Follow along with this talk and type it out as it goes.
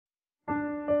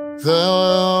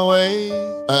The way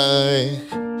I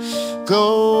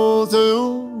go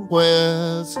through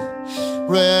with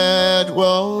red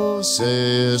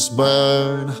roses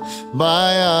burn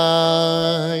my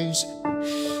eyes.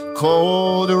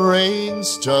 Cold rain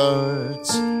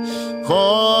starts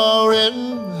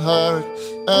pouring hard.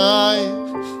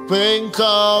 I've been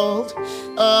called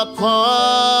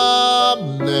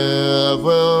upon,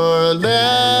 never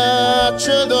let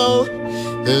you go.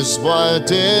 Is why I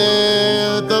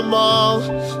did them all,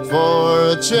 for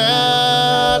a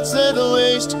chance at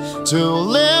least to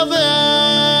live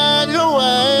in your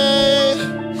way.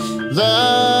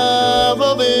 Love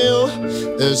of you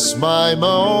is my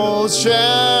most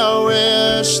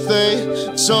cherished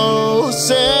thing, so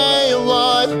say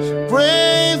life,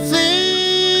 breathe thee.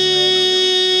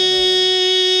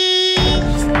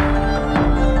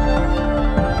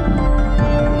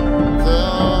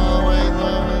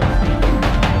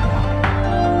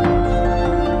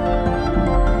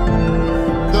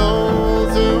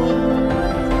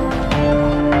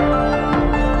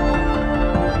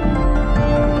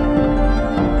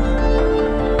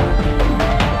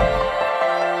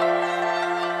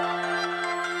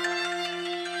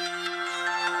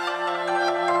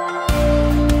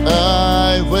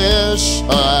 I wish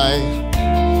I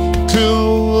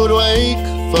could wake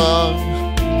from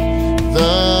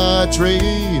the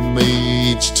dream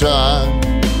each time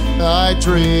I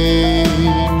dream.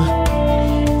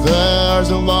 There's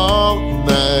a long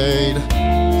night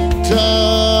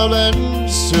coming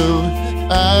soon,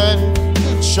 and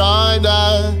shine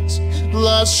as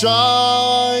the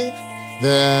shine.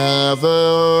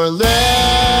 Never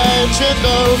let you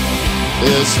go.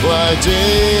 Is why I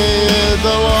did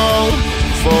the wall,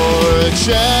 for a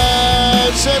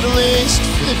chance at least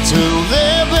to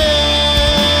live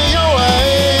in your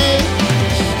way.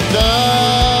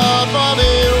 Love of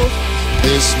you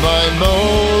is my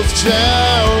most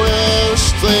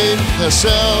cherished thing,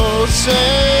 so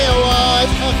say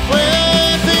life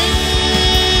with me.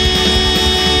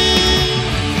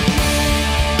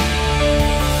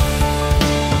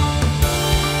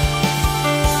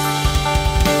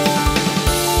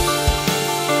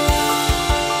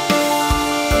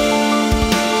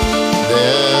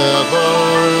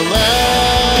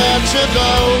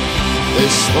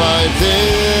 It's why I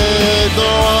did the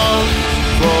wrong,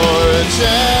 for a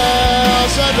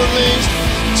chance at least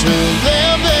to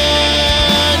live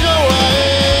in your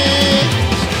way.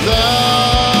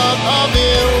 Love of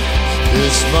you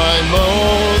is my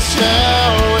most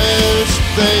cherished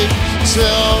thing, so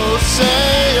say